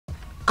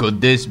Could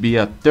this be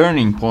a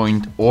turning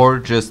point or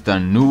just a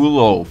new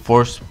low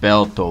for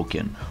Spell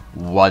token?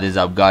 What is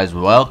up, guys?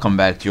 Welcome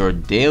back to your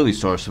daily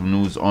source of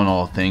news on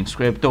all things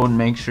crypto, and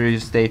make sure you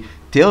stay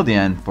till the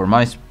end for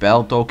my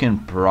Spell token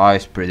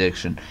price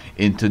prediction.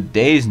 In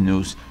today's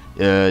news,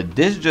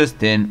 this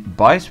just in,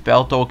 by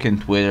Spell token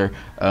Twitter,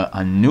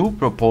 a new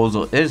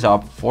proposal is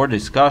up for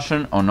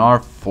discussion on our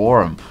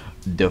forum.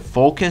 The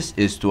focus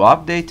is to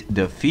update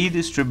the fee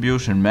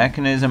distribution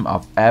mechanism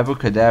of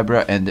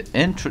Abracadabra and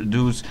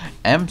introduce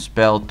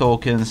spel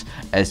tokens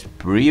as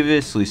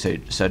previously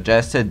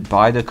suggested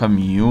by the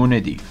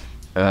community.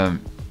 As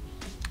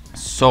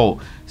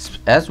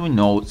we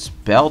know,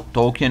 Spell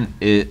token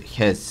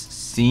has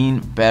seen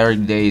better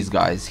days,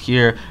 guys.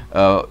 Here,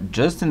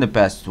 just in the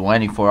past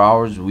 24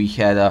 hours, we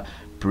had a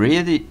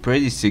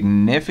pretty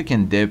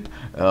significant dip,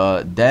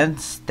 then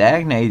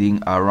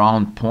stagnating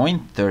around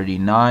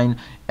 0.39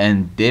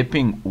 and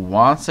dipping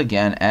once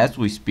again as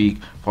we speak.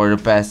 For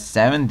the past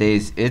 7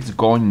 days, it's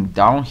going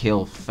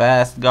downhill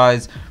fast,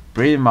 guys,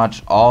 pretty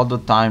much all the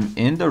time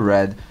in the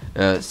red.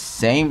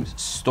 Same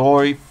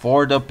story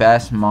for the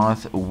past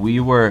month. We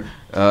were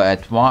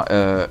at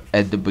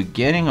the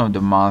beginning of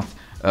the month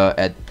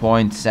at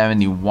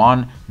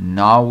 0.71.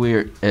 Now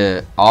we're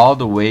all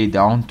the way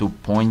down to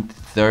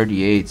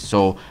 0.38,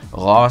 so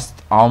lost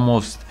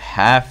almost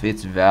half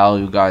its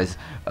value, guys.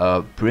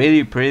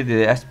 Pretty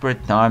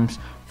desperate times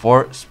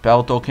for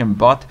Spell token,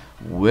 but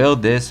will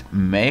this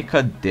make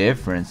a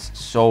difference?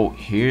 So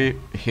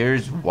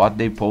here's what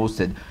they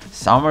posted.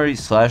 Summary /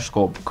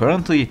 scope.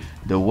 Currently,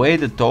 the way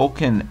the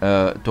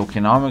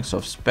tokenomics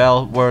of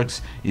Spell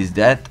works is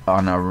that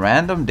on a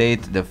random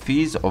date, the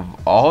fees of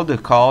all the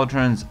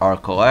cauldrons are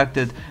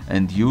collected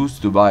and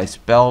used to buy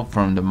Spell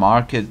from the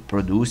market,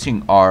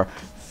 producing our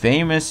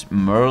famous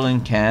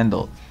Merlin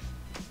candle.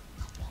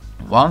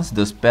 Once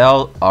the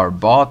spell are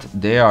bought,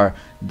 they are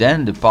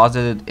then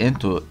deposited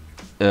into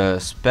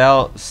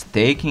Spell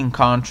staking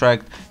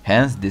contract,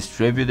 hence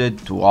distributed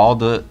to all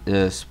the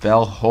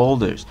Spell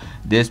holders.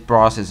 This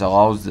process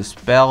allows the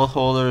Spell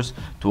holders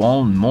to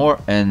own more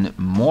and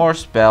more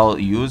Spell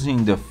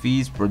using the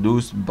fees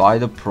produced by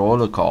the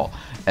protocol.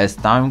 As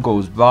time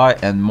goes by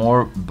and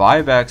more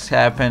buybacks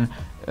happen,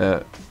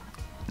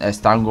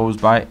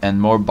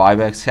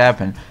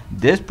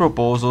 this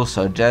proposal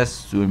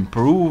suggests to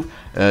improve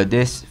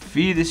this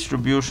fee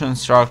distribution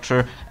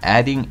structure,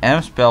 adding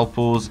spell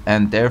pools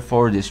and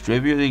therefore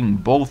distributing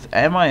both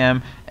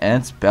MIM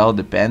and Spell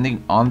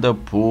depending on the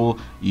pool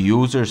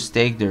users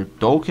stake their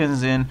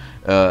tokens in,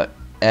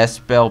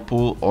 spell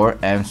pool or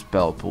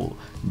spell pool.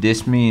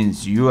 This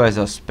means you as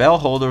a Spell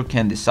holder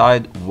can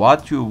decide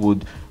what you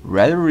would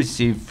rather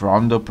receive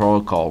from the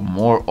protocol: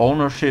 more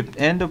ownership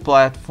in the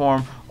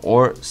platform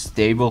or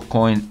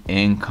stablecoin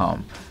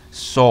income.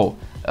 So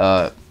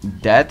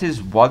that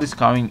is what is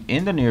coming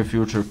in the near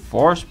future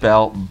for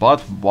Spell. But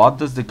what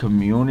does the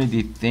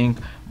community think?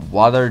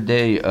 What are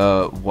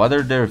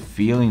their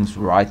feelings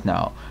right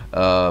now?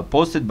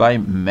 Posted by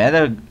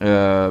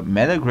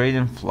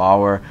Metagradient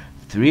Flower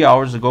 3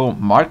 hours ago.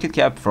 Market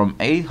cap from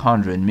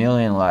 800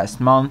 million last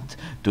month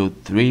to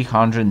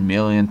 300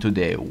 million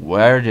today.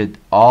 Where did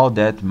all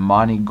that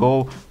money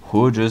go?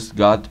 Who just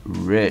got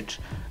rich?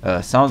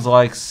 Sounds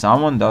like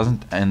someone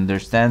doesn't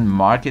understand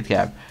market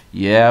cap.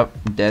 Yeah,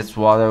 that's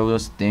what I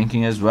was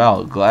thinking as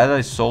well. Glad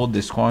I sold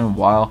this coin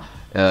while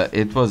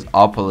it was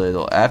up a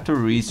little. After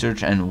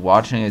research and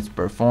watching its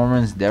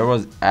performance, there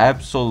was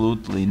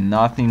absolutely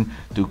nothing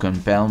to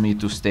compel me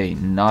to stay.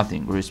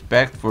 Nothing.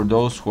 Respect for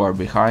those who are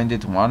behind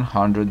it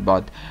 100,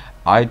 but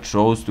I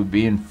chose to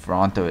be in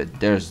front of it.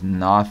 There's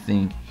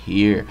nothing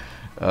here.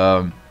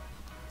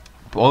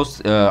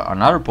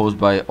 Another post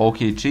by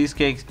OK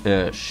Cheesecake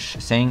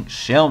saying,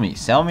 sell me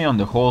on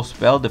the whole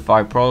Spell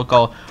DeFi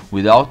protocol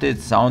without it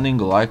sounding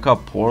like a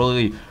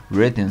poorly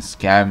written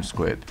scam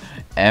script.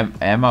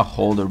 Am a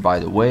holder, by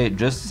the way.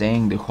 Just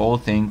saying the whole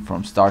thing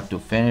from start to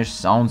finish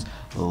sounds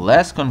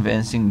less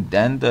convincing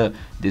than the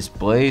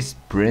displaced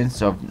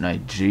Prince of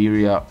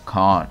Nigeria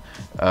Khan.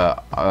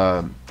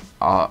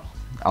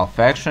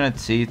 Affectionate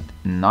Seat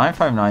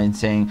 959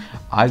 saying,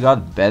 I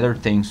got better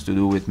things to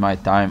do with my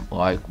time,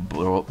 like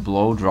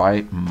blow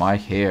dry my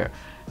hair.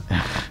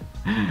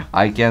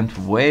 I can't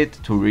wait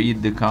to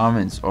read the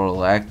comments or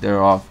lack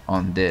thereof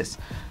on this.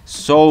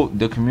 So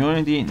the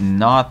community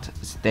not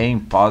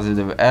staying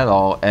positive at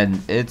all, and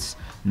it's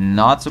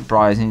not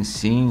surprising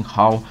seeing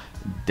how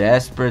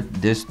desperate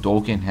this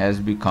token has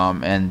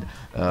become. And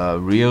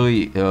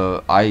really,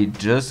 I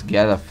just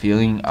get a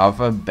feeling of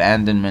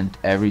abandonment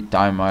every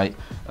time I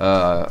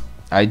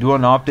do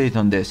an update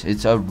on this.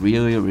 It's a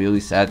really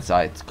sad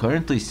site. It's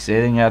currently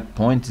sitting at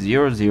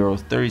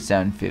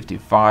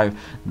 0.003755,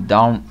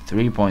 down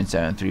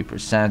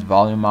 3.73%,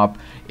 volume up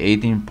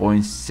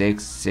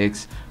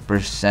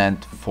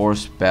 18.66% for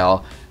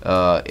Spell.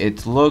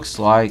 It looks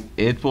like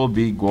it will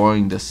be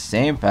going the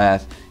same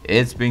path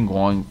it's been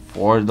going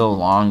for the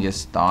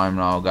longest time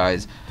now,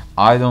 guys.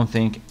 I don't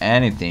think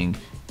anything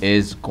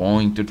is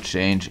going to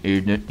change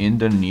in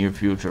the near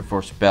future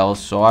for spells.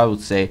 So I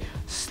would say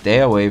stay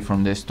away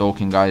from this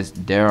token, guys.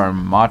 There are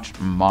much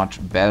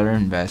better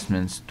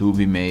investments to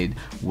be made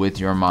with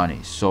your money.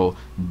 So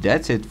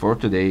that's it for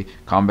today.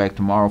 Come back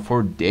tomorrow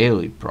for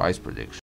daily price prediction.